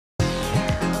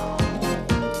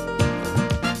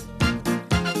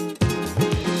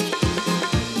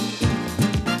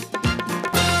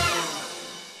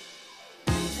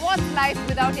life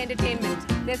without entertainment.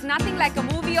 There's nothing like a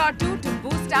movie or two to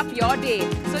boost up your day.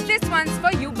 So this one's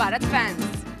for you Bharat fans.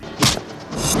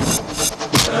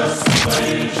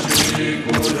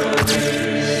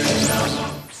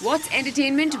 What's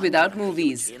entertainment without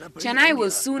movies? Chennai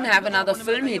will soon have another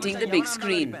film hitting the big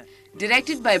screen.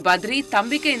 Directed by Badri,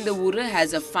 Thambika in the Uru has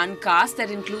a fun cast that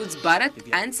includes Bharat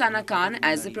and Sana Khan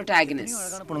as the protagonists.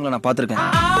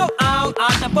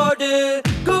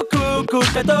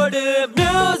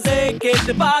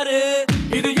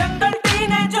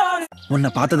 உன்னை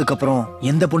பார்த்ததுக்கு அப்புறம்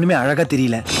எந்த பொண்ணுமே அழகா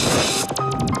தெரியல.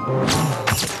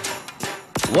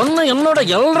 ஒன்னு என்னோட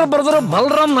elder brother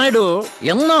Balram Naidu,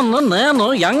 இன்னொன்னு నేను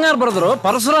younger brother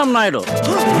Parashuram Naidu.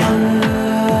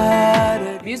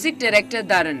 Music director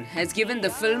Dharan has given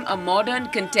the film a modern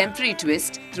contemporary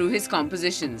twist through his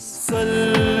compositions.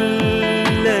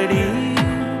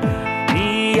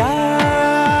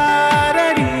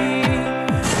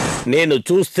 నేను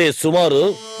చూస్తే సుమారు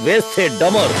వేస్తే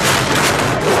డమర్.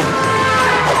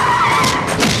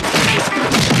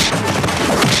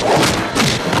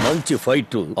 మంచి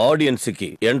ఫైట్ ఆడియన్స్ కి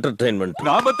ఎంటర్టైన్మెంట్.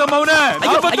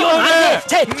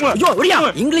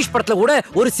 இங்கிலீஷ் படத்துல கூட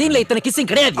ஒரு சீன்ல இத்தனை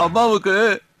கிஸ்ஸிங் கிடையாது. அம்மாவுக்கு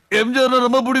எம்ஜிஆர்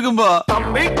ரொம்ப பிடிக்கும்பா.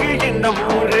 தம்பிக்கு இந்த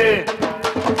ஊரு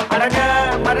அழக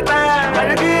மரத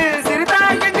அழகு சிறுதா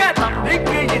எங்க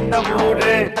தம்பிக்கு இந்த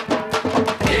ஊரு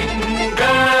எங்க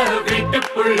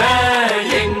வீட்டுக்குள்ள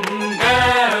எங்க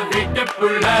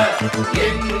வீட்டுக்குள்ள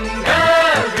எங்க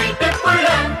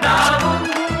வீட்டுக்குள்ள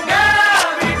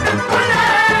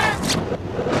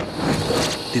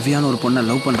திவ்யான்னு ஒரு பொண்ணை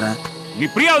லவ் பண்றேன். நீ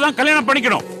பிரியாவை தான் கல்யாணம்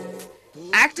பண்ணிக்கணும்.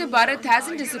 Actor Bharat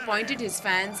hasn't disappointed his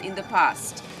fans in the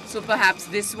past, so perhaps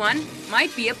this one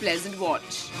might be a pleasant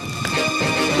watch.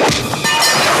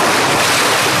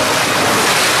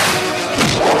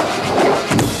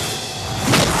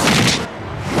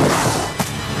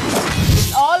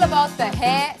 It's all about the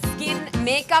hair, skin,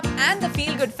 makeup and the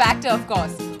feel-good factor, of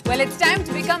course. Well, it's time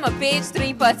to become a page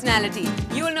 3 personality.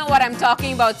 You'll know what I'm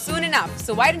talking about soon enough.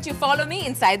 So why don't you follow me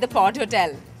inside the Pod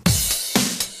Hotel?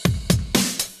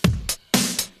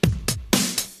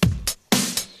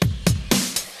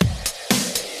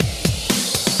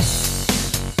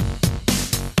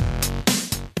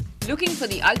 Looking for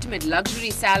the ultimate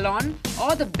luxury salon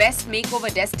or the best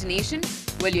makeover destination?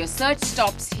 Well, your search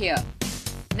stops here.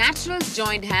 Naturals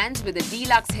joined hands with the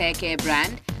deluxe hair care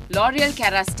brand L'Oreal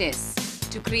Kerastase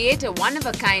to create a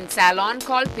one-of-a-kind salon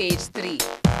called Page 3.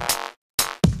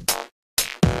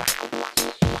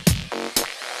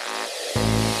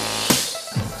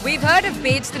 We've heard of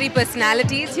Page 3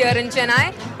 personalities here in Chennai,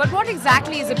 but what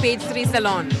exactly is a Page 3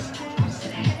 salon?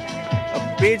 A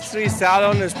Page 3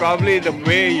 salon is probably the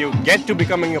way you get to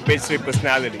becoming a Page 3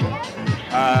 personality.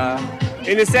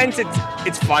 In a sense,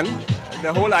 it's fun.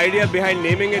 The whole idea behind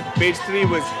naming it Page 3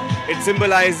 was it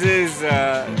symbolizes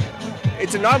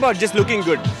it's not about just looking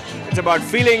good. It's about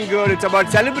feeling good. It's about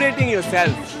celebrating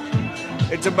yourself.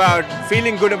 It's about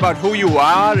feeling good about who you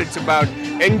are. It's about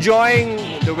enjoying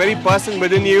the very person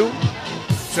within you.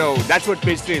 So that's what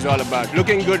Page 3 is all about.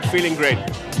 Looking good, feeling great.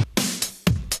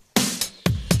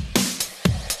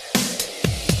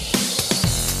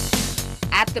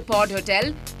 At the Pod Hotel,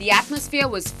 the atmosphere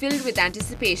was filled with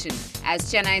anticipation as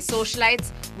Chennai socialites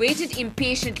waited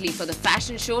impatiently for the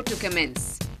fashion show to commence.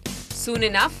 Soon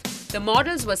enough, the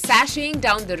models were sashaying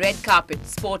down the red carpet,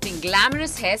 sporting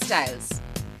glamorous hairstyles.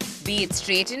 Be it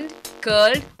straightened,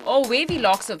 curled, or wavy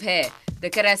locks of hair, the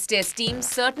Kerastase team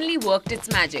certainly worked its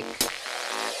magic.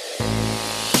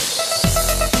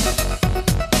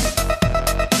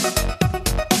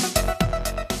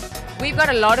 We've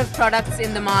got a lot of products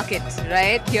in the market,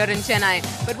 right, here in Chennai.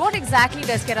 But what exactly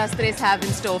does Kerastase have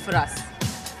in store for us?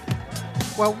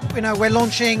 Well, we're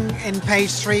launching in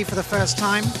Page 3 for the first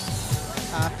time.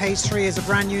 Page 3 is a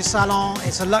brand new salon.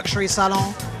 It's a luxury salon.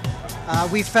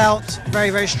 We felt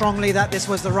very, very strongly that this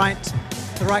was the right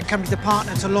company to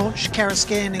partner to launch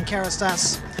Keraskin and Kerastase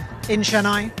in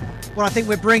Chennai. What I think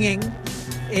we're bringing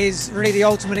is really the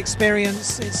ultimate experience.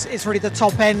 It's really the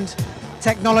top-end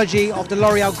technology of the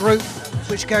L'Oreal Group,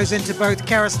 which goes into both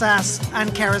Kerastase and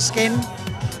Keraskin.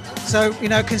 So,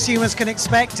 consumers can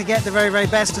expect to get the very, very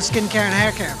best of skincare and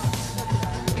hair care.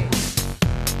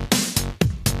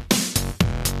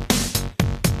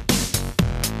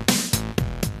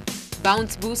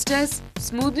 Bounce boosters,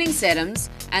 smoothing serums,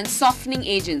 and softening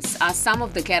agents are some of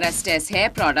the Kerastase hair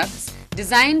products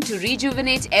designed to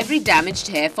rejuvenate every damaged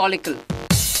hair follicle.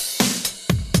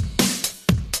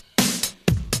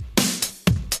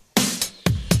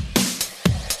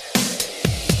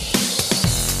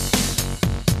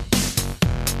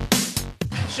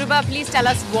 Pratibha, please tell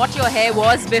us what your hair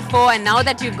was before and now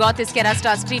that you've got this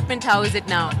Kerastase treatment, how is it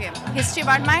now? Okay. History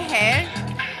about my hair.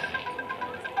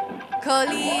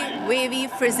 Curly, wavy,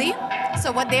 frizzy.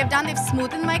 So what they've done, they've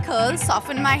smoothened my curls,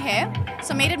 softened my hair,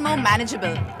 so made it more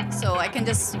manageable. So I can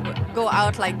just go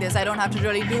out like this. I don't have to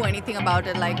really do anything about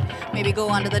it, like maybe go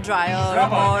under the dryer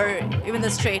or even the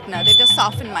straightener. They've just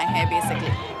softened my hair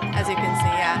basically, as you can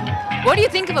see, yeah. What do you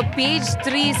think of a page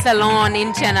 3 salon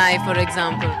in Chennai, for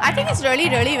example? I think it's really,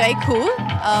 really very cool.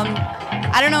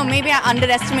 I don't know, maybe I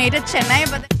underestimated Chennai,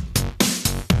 but...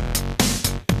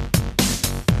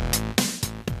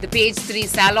 The Page 3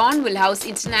 salon will house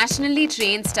internationally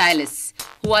trained stylists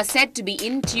who are said to be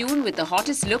in tune with the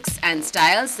hottest looks and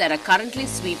styles that are currently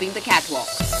sweeping the catwalk.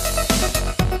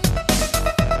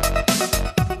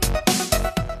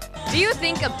 Do you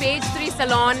think a Page 3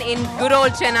 salon in good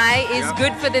old Chennai is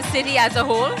good for the city as a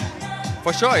whole?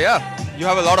 For sure, yeah. You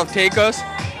have a lot of takers.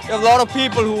 You have a lot of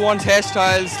people who want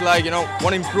hairstyles, like,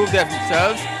 want to improve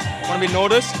themselves, want to be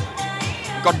noticed.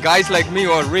 You've got guys like me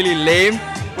who are really lame,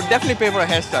 would definitely pay for a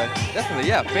hairstyle. Definitely,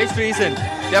 yeah. Page 3 is in.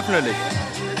 Definitely.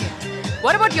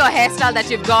 What about your hairstyle that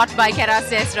you've got by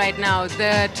Kerastase right now?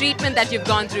 The treatment that you've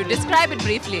gone through. Describe it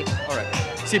briefly. Alright.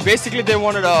 See, basically they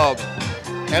wanted a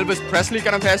Elvis Presley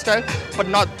kind of hairstyle, but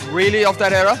not really of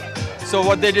that era. So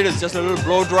what they did is just a little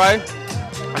blow dry,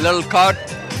 a little cut,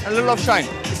 and a little of shine.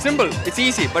 It's simple, it's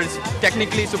easy, but it's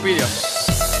technically superior.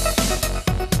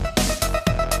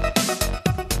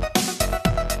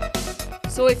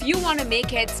 So if you want to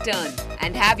make heads turn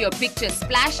and have your picture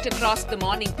splashed across the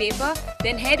morning paper,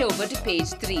 then head over to Page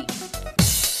 3.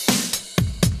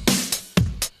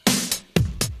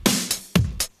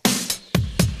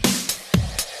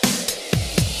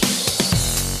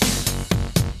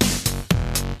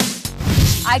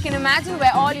 I can imagine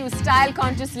where all you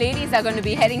style-conscious ladies are going to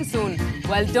be heading soon.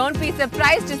 Well, don't be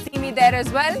surprised to see me there as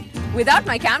well. Without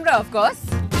my camera, of course.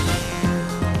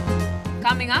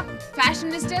 Coming up,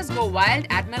 fashionistas go wild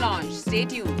at Melange. Stay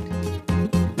tuned.